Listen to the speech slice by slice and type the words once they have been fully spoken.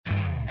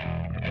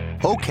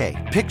Okay,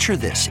 picture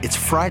this. It's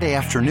Friday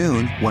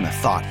afternoon when a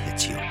thought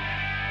hits you.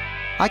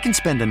 I can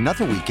spend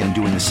another weekend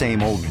doing the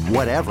same old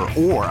whatever,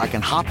 or I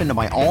can hop into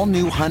my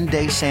all-new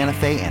Hyundai Santa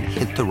Fe and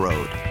hit the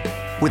road.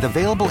 With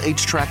available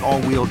H-Track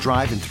all-wheel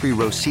drive and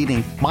 3-row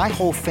seating, my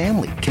whole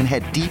family can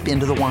head deep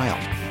into the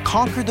wild.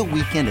 Conquer the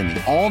weekend in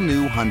the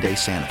all-new Hyundai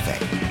Santa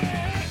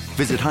Fe.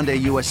 Visit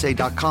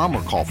HyundaiUSA.com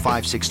or call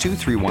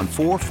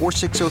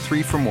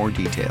 562-314-4603 for more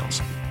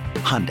details.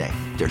 Hyundai,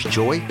 there's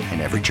joy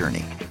in every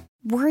journey.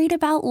 Worried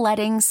about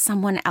letting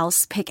someone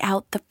else pick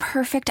out the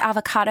perfect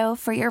avocado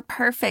for your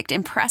perfect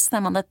impress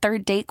them on the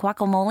third date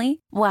guacamole?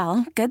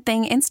 Well, good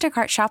thing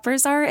Instacart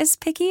shoppers are as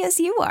picky as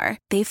you are.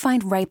 They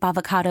find ripe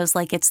avocados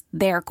like it's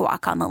their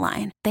guac on the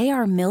line. They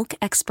are milk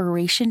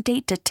expiration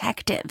date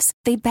detectives.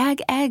 They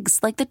bag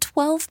eggs like the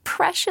 12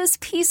 precious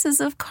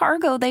pieces of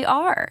cargo they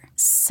are.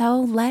 So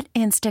let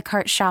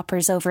Instacart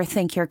shoppers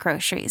overthink your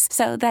groceries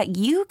so that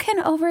you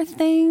can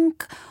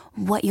overthink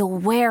what you'll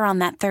wear on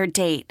that third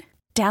date.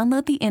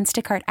 Download the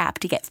Instacart app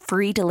to get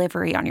free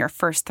delivery on your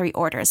first 3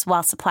 orders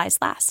while supplies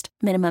last.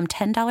 Minimum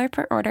 $10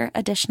 per order.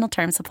 Additional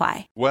terms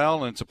apply.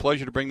 Well, and it's a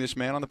pleasure to bring this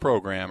man on the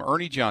program,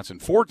 Ernie Johnson,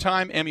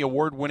 4-time Emmy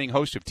Award-winning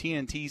host of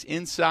TNT's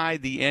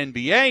Inside the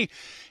NBA.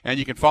 And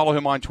you can follow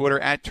him on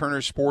Twitter at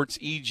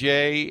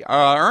TurnerSportsEJ.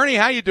 Ernie,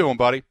 how you doing,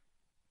 buddy?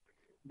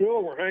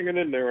 Bill, we're hanging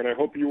in there, and I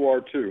hope you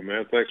are too,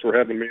 man. Thanks for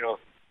having me on.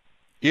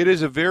 It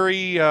is a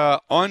very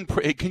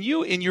can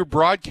you, in your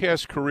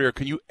broadcast career,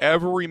 can you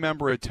ever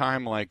remember a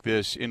time like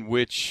this in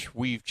which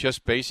we've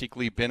just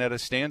basically been at a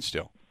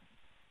standstill?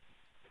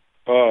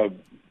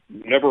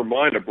 Never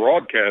mind a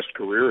broadcast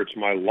career. It's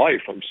my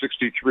life. I'm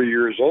 63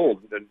 years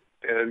old. And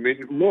I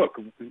mean, look,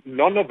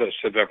 none of us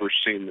have ever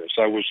seen this.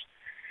 I was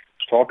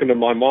talking to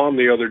my mom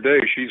the other day.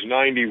 She's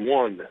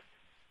 91.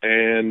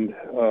 And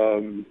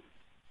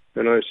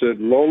I said,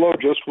 Lola,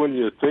 just when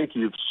you think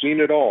you've seen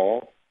it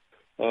all,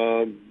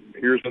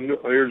 here's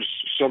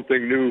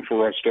something new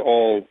for us to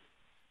all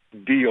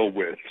deal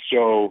with.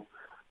 So,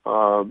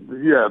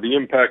 the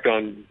impact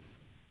on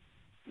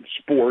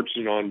sports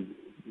and on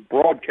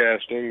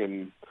broadcasting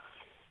and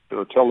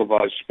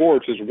televised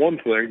sports is one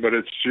thing, but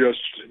it's just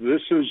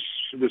this is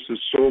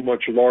so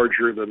much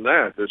larger than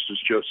that. This is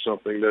just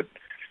something that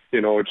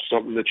it's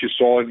something that you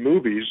saw in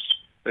movies,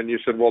 and you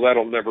said, well,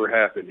 that'll never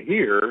happen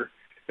here.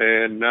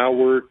 And now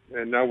we're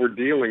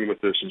dealing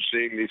with this and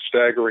seeing these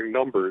staggering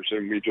numbers,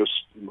 and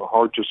the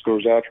heart just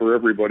goes out for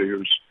everybody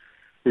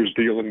who's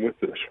dealing with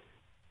this.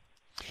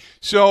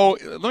 So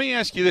let me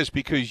ask you this,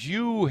 because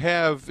you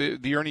have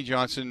the Ernie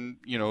Johnson,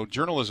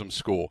 journalism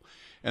school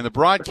and the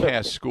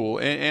broadcast school,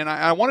 and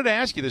I wanted to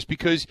ask you this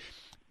because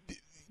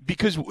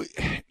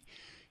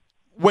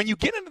when you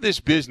get into this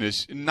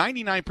business,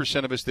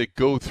 99% of us that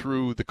go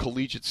through the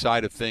collegiate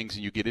side of things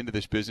and you get into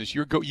this business,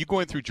 you go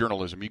in through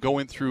journalism. You go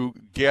in through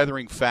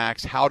gathering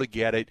facts, how to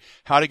get it,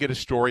 how to get a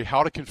story,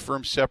 how to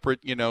confirm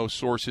separate,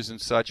 sources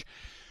and such.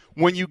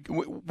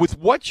 With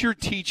what you're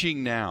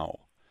teaching now,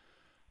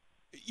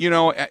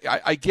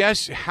 I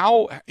guess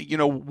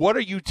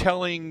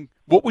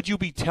what would you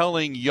be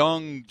telling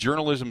young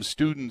journalism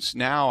students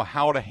now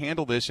how to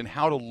handle this and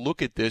how to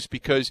look at this?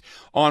 Because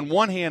on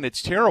one hand,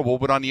 it's terrible,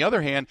 but on the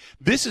other hand,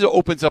 this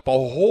opens up a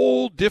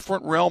whole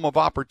different realm of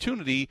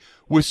opportunity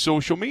with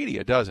social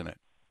media, doesn't it?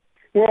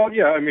 Well,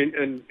 yeah, I mean,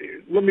 and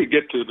let me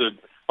get to the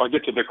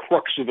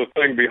crux of the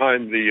thing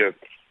behind the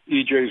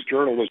EJ's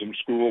journalism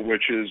school,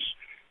 which is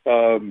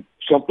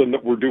something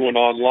that we're doing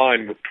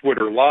online with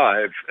Twitter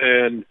Live.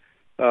 And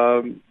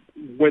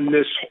when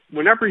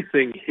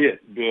everything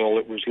hit, Bill,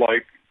 it was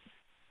like,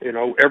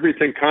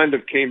 everything kind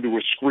of came to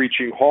a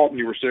screeching halt, and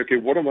you were saying, okay,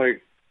 what am I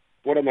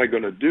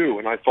going to do?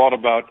 And I thought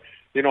about,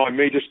 I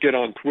may just get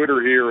on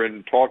Twitter here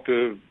and talk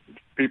to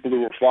people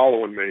who are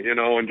following me,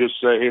 and just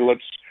say, hey,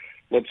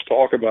 let's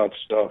talk about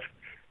stuff.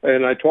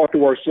 And I talked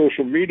to our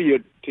social media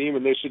team,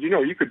 and they said,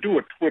 you could do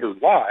a Twitter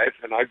Live,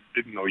 and I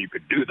didn't know you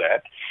could do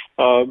that.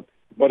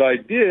 But I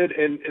did,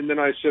 and then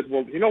I said,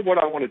 well, you know what,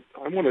 I want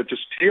to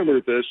just tailor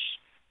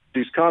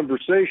these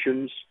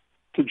conversations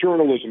to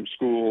journalism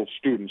school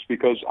students,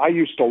 because I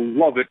used to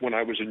love it when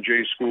I was in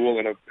J school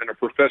and a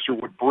professor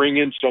would bring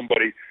in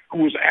somebody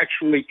who was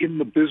actually in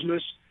the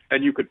business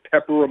and you could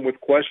pepper them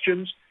with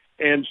questions.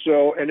 And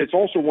it's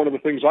also one of the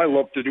things I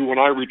love to do when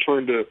I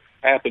return to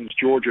Athens,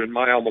 Georgia, and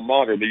my alma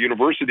mater, the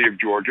University of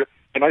Georgia,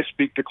 and I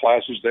speak to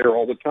classes there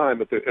all the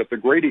time at the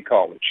Grady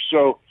College.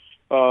 So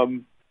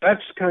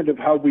that's kind of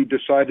how we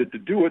decided to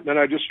do it. And then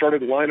I just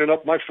started lining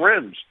up my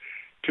friends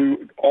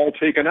to all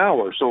take an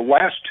hour. So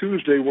last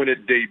Tuesday when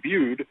it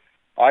debuted,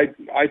 I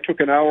took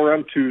an hour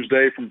on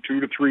Tuesday from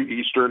 2 to 3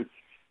 Eastern.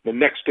 The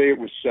next day it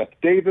was Seth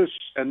Davis,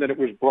 and then it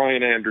was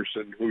Brian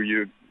Anderson,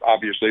 who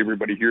obviously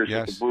everybody hears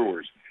yes. with the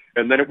Brewers.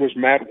 And then it was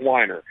Matt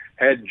Weiner.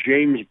 Had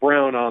James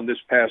Brown on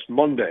this past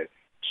Monday.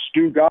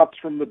 Stu Gotts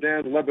from the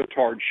Dan Le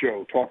Batard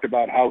Show talked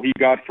about how he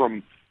got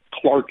from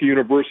Clark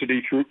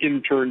University through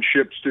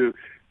internships to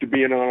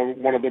being on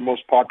one of the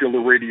most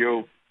popular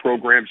radio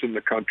programs in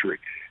the country.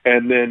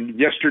 And then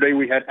yesterday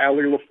we had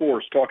Allie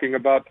LaForce talking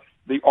about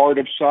the art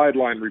of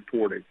sideline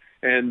reporting.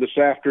 And this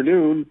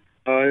afternoon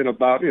in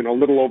about a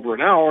little over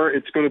an hour,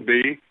 it's going to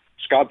be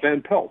Scott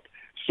Van Pelt.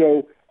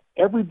 So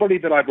everybody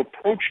that I've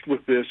approached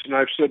with this, and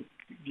I've said,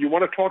 you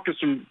want to talk to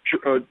some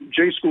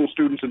J school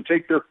students and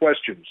take their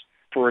questions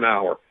for an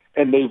hour,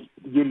 and they've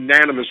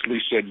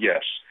unanimously said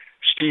yes.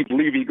 Steve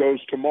Levy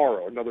goes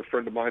tomorrow, another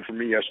friend of mine from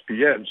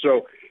ESPN.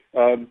 So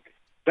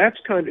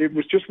it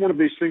was just one of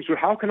these things where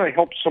how can I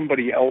help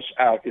somebody else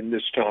out in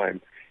this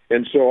time?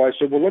 And so I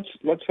said, well,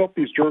 let's help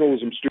these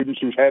journalism students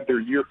who've had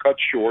their year cut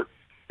short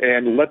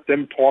and let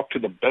them talk to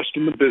the best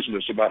in the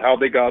business about how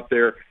they got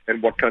there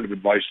and what kind of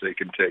advice they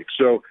can take.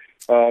 So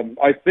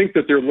I think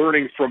that they're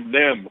learning from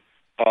them,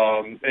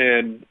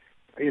 and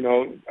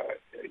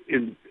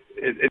in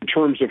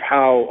terms of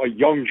how a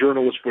young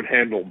journalist would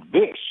handle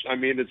this. I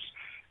mean,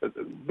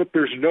 but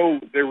there is no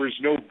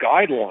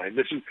guideline.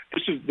 This is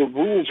the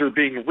rules are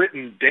being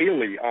written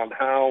daily on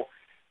how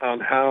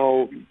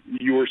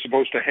you are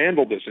supposed to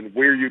handle this and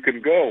where you can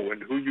go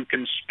and who you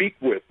can speak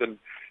with and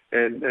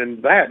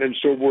that. And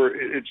so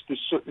it's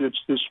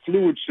this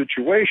fluid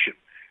situation.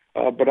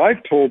 But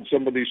I've told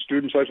some of these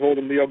students, I told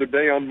them the other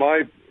day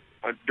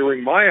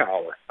during my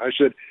hour, I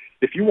said,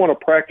 if you want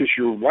to practice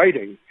your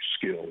writing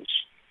skills,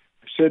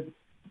 I said,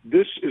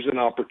 this is an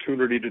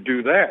opportunity to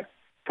do that.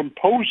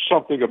 Compose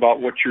something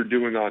about what you're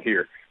doing on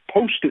here.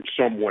 Post it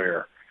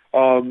somewhere.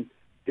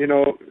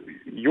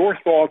 Your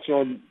thoughts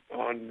on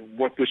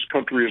what this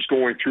country is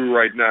going through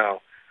right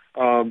now.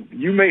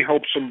 You may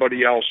help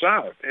somebody else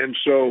out, and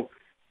so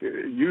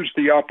use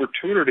the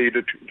opportunity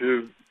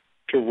to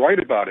write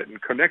about it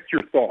and connect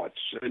your thoughts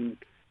and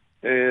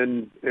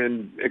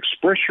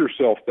express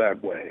yourself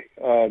that way.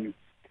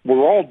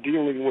 We're all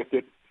dealing with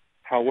it,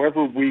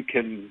 however we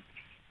can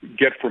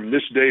get from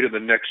this day to the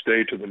next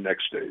day to the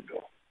next day,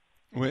 Bill.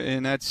 Well,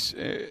 and that's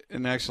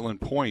an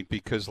excellent point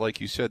because, like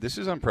you said, this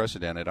is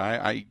unprecedented.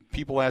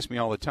 People ask me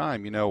all the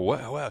time,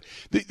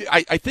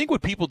 I think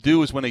what people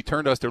do is when they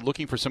turn to us, they're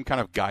looking for some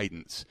kind of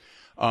guidance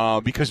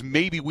because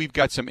maybe we've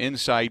got some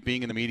insight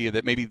being in the media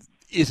that maybe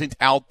isn't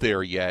out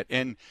there yet.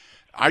 And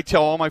I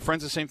tell all my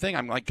friends the same thing.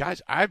 I'm like,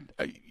 guys,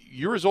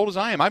 you're as old as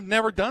I am. I've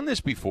never done this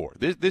before.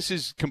 This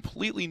is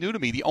completely new to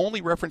me. The only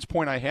reference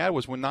point I had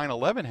was when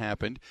 9/11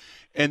 happened,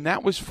 and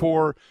that was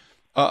for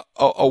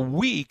a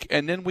week,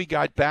 and then we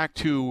got back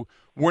to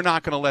we're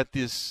not going to let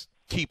this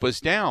keep us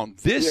down.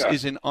 This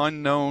is an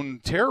unknown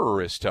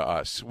terrorist to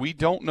us. We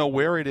don't know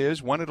where it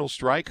is, when it'll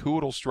strike, who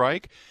it'll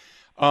strike,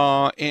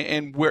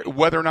 and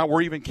whether or not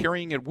we're even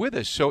carrying it with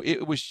us. So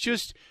it's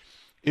just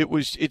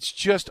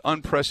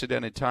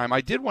unprecedented time.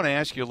 I did want to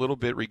ask you a little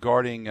bit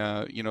regarding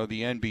the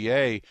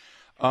NBA.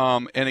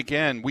 And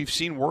again, we've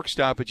seen work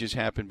stoppages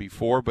happen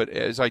before, but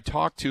as I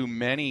talk to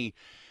many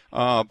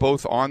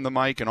both on the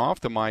mic and off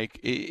the mic,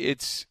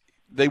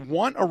 they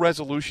want a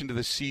resolution to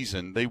the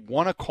season. They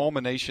want a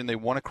culmination. They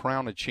want to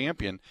crown a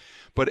champion.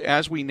 But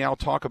as we now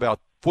talk about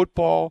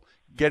football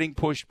getting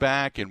pushed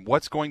back and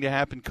what's going to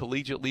happen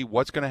collegiately,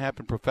 what's going to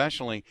happen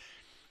professionally,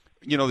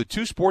 the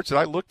two sports that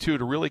I look to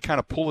really kind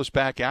of pull us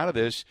back out of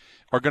this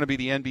are going to be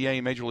the NBA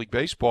and Major League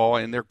Baseball,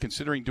 and they're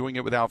considering doing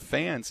it without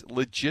fans.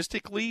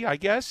 Logistically, I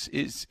guess,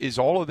 is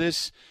all of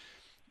this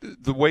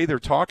the way they're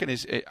talking?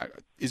 Is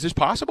this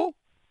possible?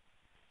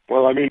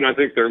 Well, I mean, I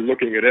think they're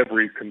looking at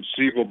every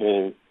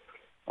conceivable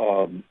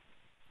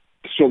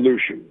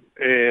solution,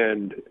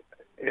 and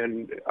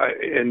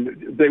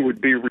they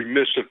would be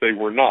remiss if they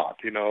were not.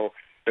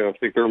 I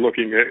think they're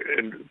looking at,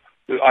 and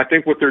I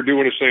think what they're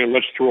doing is saying,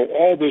 let's throw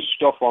all this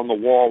stuff on the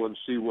wall and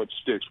see what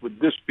sticks.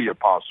 Would this be a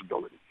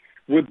possibility?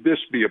 Would this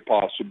be a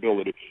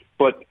possibility?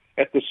 But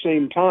at the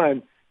same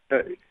time,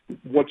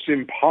 what's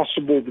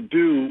impossible to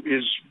do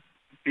is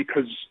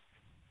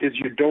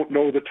you don't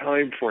know the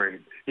time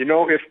frame.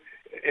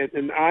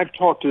 And I've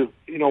talked to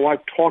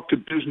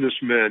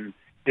businessmen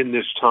in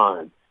this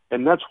time,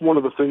 and that's one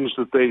of the things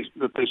that they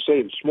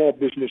say, small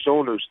business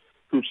owners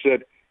who've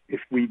said, if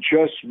we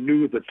just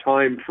knew the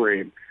time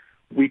frame,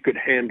 we could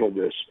handle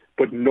this.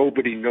 But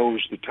nobody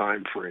knows the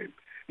time frame.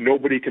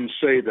 Nobody can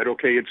say that,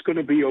 okay, it's going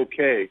to be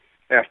okay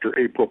after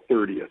April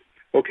 30th.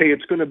 Okay,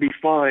 it's going to be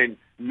fine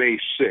May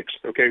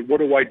 6th. Okay, what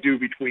do I do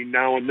between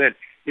now and then?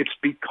 It's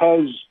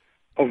because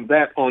of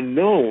that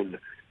unknown.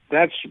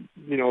 That's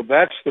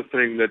the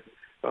thing that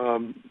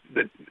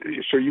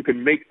so you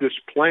can make this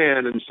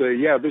plan and say,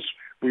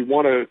 we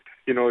want to,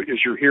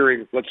 as you're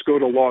hearing, let's go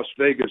to Las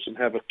Vegas and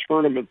have a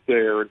tournament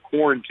there and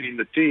quarantine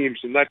the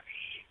teams and that,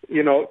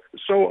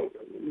 so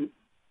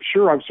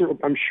sure,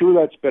 I'm sure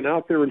that's been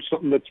out there and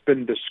something that's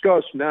been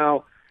discussed.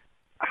 Now,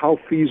 how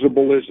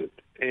feasible is it?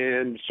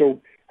 And so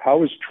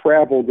how is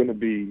travel going to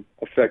be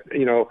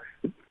affected?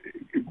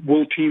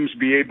 Will teams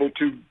be able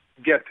to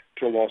get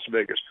to Las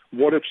Vegas?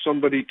 What if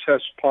somebody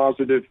tests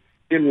positive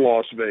in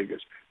Las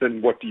Vegas?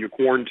 Then what, do you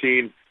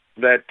quarantine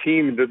that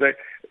team?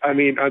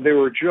 There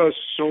were just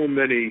so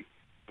many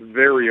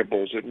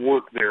variables at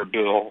work there,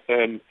 Bill.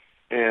 And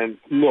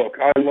look,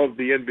 I love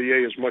the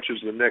NBA as much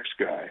as the next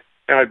guy.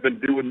 And I've been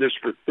doing this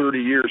for 30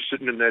 years,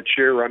 sitting in that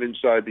chair on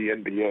inside the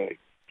NBA.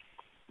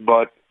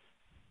 But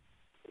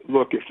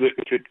look, if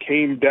it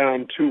came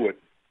down to it,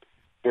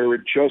 where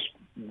it just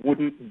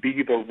wouldn't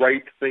be the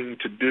right thing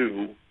to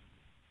do,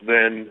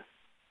 then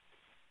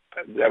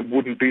that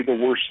wouldn't be the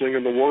worst thing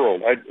in the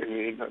world. I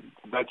mean,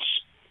 that's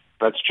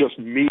just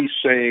me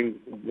saying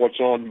what's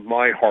on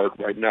my heart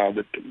right now,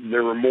 that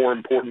there are more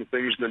important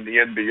things than the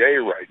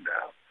NBA right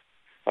now.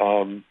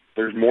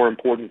 There's more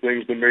important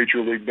things than Major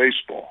League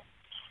Baseball.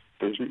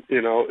 There's, and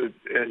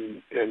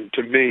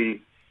to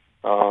me,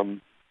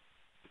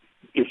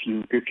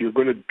 if you're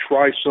going to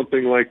try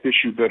something like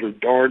this, you better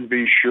darn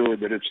be sure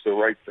that it's the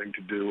right thing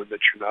to do and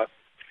that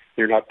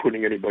you're not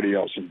putting anybody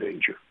else in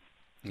danger.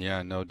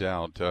 Yeah, no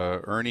doubt.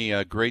 Ernie,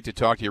 great to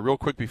talk to you. Real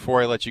quick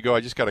before I let you go,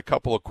 I just got a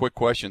couple of quick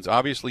questions.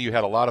 Obviously, you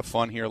had a lot of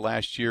fun here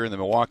last year in the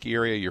Milwaukee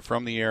area. You're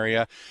from the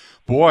area.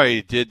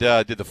 Boy, did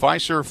the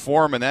Fiserv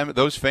Forum and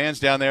those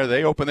fans down there,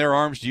 they open their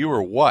arms to you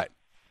or what?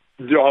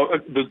 To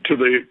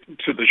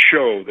the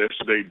show, this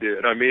they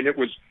did. I mean, it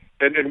was,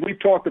 and we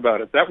talked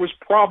about it. That was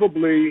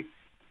probably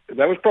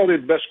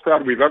the best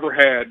crowd we've ever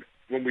had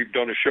when we've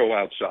done a show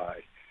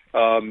outside.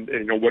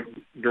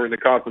 During the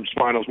conference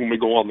finals when we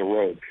go on the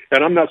road.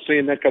 And I'm not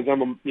saying that because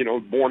I'm,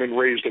 born and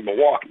raised in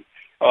Milwaukee.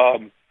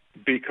 But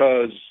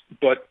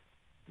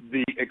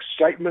the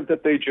excitement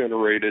that they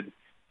generated,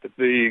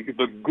 the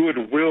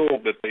goodwill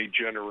that they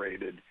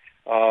generated,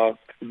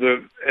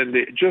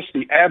 just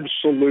the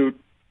absolute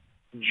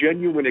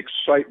genuine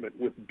excitement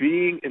with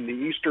being in the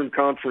Eastern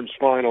Conference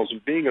Finals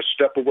and being a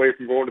step away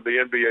from going to the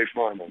NBA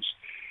Finals.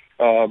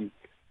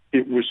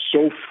 It was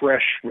so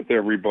fresh with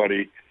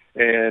everybody,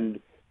 and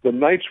the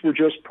nights were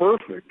just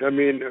perfect. I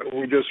mean,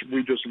 we just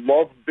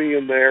loved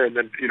being there. And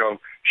then,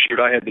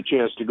 I had the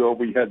chance to go.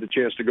 We had the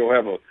chance to go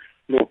have a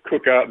little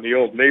cookout in the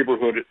old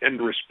neighborhood at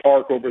Endress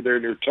Park over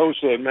there near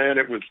Tosa. And man,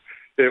 it was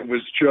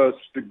just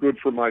good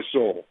for my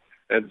soul.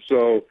 And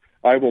so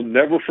I will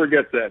never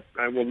forget that.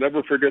 I will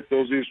never forget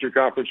those Eastern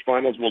Conference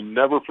Finals. We'll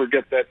never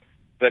forget that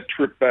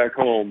trip back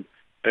home.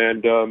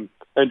 And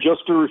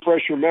just to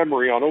refresh your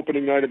memory, on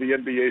opening night of the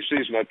NBA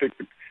season, I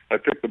picked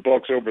the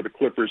Bucks over the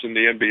Clippers in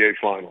the NBA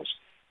Finals.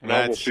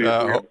 That's,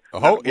 I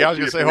was going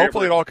to say,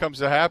 hopefully it all comes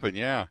to happen,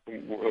 yeah.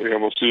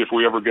 We'll see if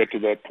we ever get to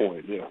that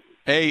point, yeah.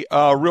 Hey,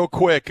 real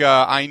quick,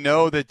 I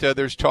know that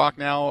there's talk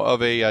now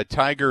of a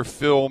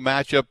Tiger-Phil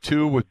matchup,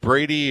 too, with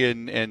Brady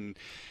and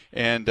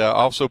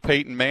also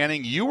Peyton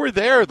Manning. You were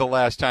there the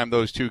last time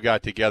those two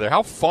got together.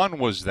 How fun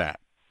was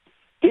that?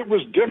 It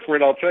was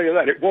different, I'll tell you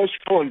that. It was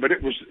fun, but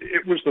it was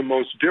the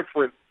most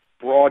different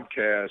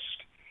broadcast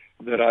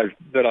that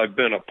I've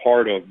been a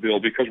part of, Bill,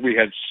 because we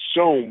had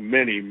so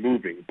many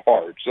moving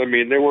parts. I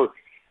mean, I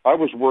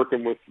was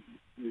working with,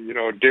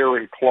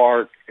 Darren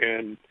Clark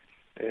and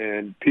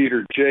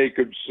Peter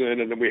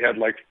Jacobson, and then we had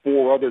like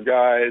four other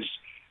guys,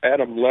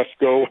 Adam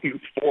Lefko and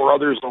four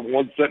others on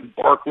one set, and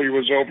Barkley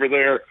was over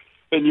there.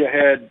 And you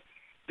had,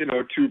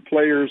 two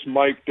players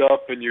mic'd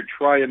up, and you're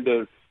trying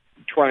to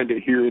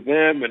hear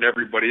them, and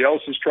everybody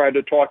else is trying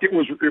to talk. It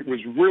was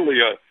really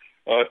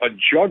a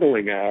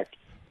juggling act.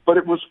 But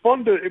it was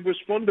fun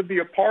to be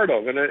a part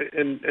of,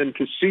 and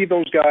to see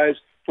those guys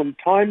from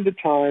time to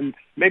time.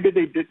 Maybe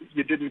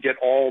you didn't get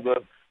all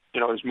the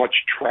as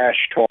much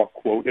trash talk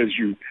quote as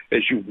you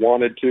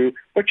wanted to,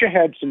 but you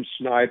had some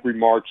snide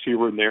remarks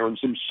here and there and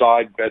some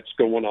side bets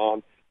going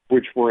on,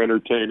 which were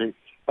entertaining.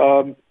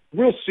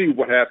 We'll see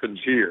what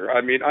happens here. I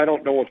mean, I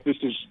don't know if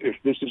this is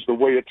the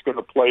way it's going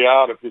to play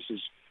out, if this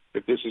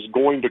is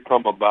going to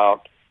come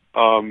about.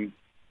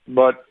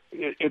 But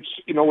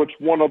it's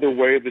one other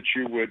way that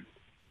you would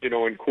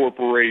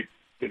incorporate,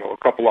 a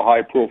couple of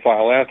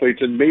high-profile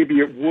athletes, and maybe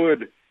it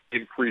would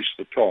increase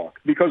the talk.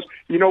 Because,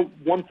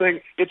 one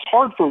thing, it's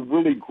hard for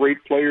really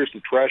great players to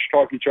trash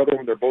talk each other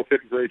when they're both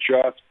hitting great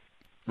shots.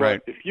 Right.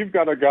 But if you've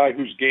got a guy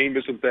whose game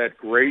isn't that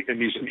great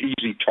and he's an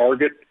easy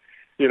target,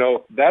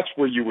 that's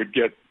where you would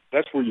get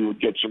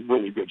some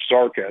really good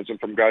sarcasm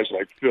from guys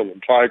like Phil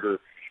and Tiger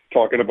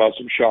talking about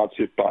some shots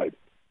hit by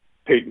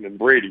Peyton and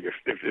Brady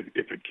if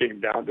it came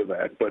down to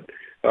that. But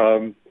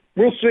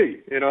we'll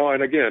see,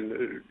 and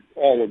again,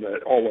 all of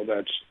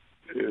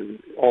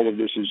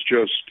this is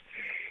just,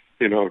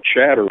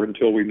 chatter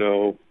until we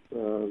know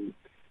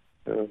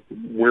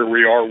where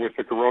we are with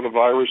the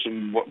coronavirus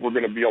and what we're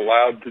going to be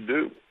allowed to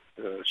do.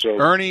 So,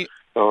 Ernie,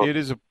 it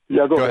is a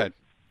yeah. Go ahead.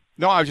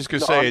 No, I was just going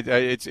to say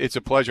it's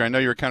a pleasure. I know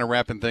you're kind of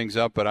wrapping things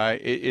up, but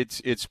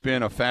it's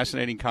been a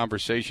fascinating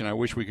conversation. I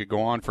wish we could go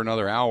on for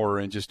another hour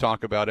and just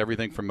talk about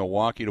everything from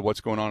Milwaukee to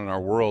what's going on in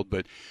our world.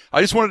 But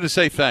I just wanted to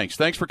say thanks.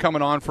 Thanks for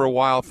coming on for a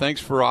while.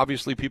 Thanks for,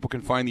 obviously, people can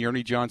find the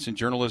Ernie Johnson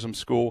Journalism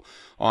School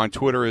on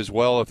Twitter as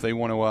well if they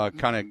want to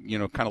kind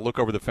of look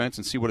over the fence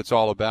and see what it's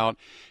all about.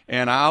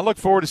 And I look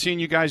forward to seeing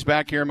you guys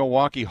back here in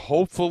Milwaukee,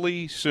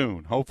 hopefully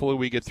soon. Hopefully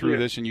we get through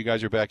this and you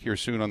guys are back here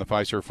soon on the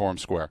Fiserv Forum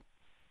Square.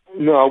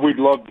 No, we'd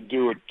love to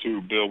do it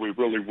too, Bill. We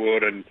really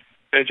would, and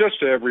just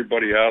to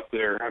everybody out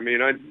there. I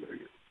mean, I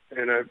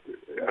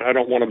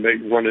don't want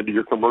to run into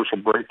your commercial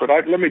break, but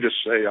let me just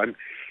say,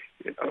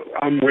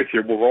 I'm with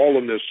you. We're all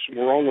in this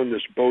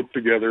boat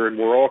together, and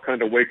we're all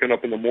kind of waking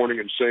up in the morning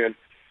and saying,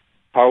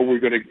 how are we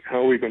going to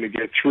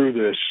get through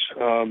this?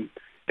 And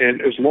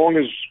as long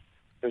as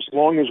as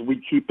long as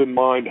we keep in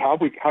mind how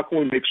can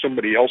we make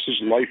somebody else's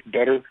life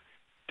better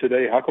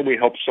today? How can we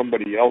help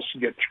somebody else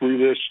get through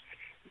this?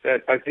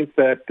 I think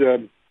that's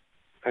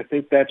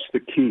the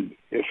key.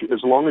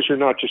 As long as you're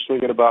not just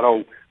thinking about,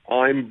 oh,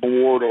 I'm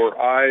bored or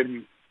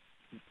I'm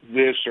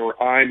this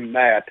or I'm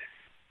that,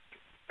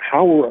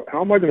 how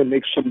am I going to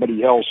make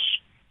somebody else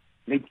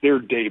make their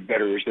day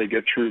better as they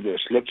get through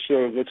this?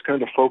 Let's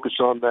kind of focus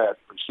on that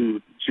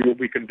and see what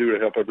we can do to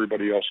help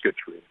everybody else get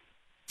through it.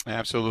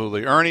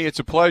 Absolutely. Ernie, it's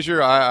a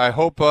pleasure. I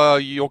hope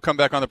you'll come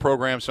back on the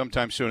program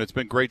sometime soon. It's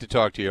been great to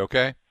talk to you,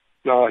 okay?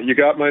 You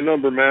got my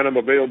number, man. I'm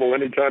available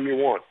anytime you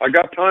want. I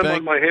got time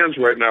on my hands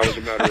right now, as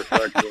a matter of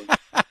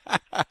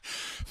fact.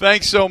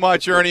 Thanks so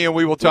much, Ernie, and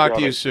we will talk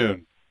to you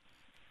soon.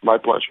 My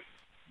pleasure.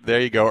 There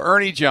you go.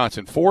 Ernie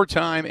Johnson,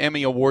 4-time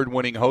Emmy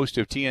Award-winning host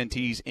of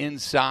TNT's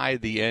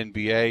Inside the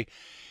NBA.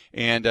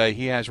 And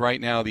he has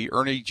right now the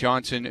Ernie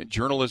Johnson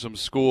Journalism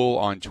School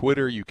on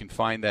Twitter. You can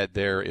find that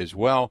there as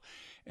well.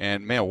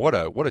 And, man, what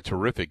a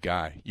terrific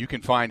guy. You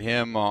can find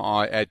him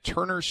at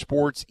Turner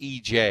Sports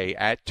EJ,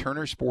 at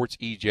Turner Sports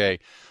EJ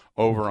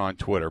over on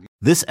Twitter.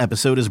 This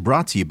episode is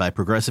brought to you by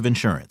Progressive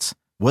Insurance.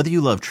 Whether you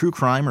love true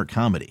crime or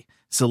comedy,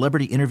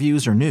 celebrity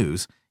interviews or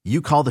news,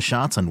 you call the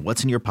shots on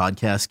what's in your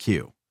podcast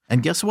queue.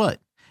 And guess what?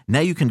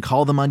 Now you can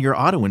call them on your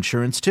auto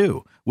insurance,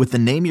 too, with the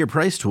Name Your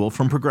Price tool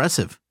from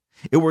Progressive.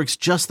 It works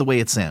just the way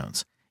it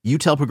sounds. You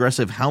tell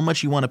Progressive how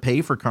much you want to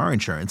pay for car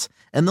insurance,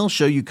 and they'll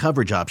show you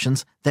coverage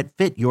options that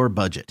fit your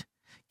budget.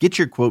 Get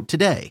your quote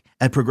today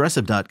at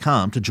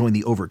Progressive.com to join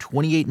the over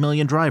 28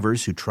 million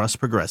drivers who trust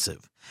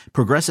Progressive.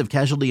 Progressive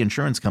Casualty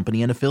Insurance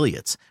Company and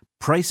Affiliates.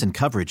 Price and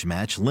coverage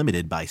match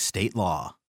limited by state law.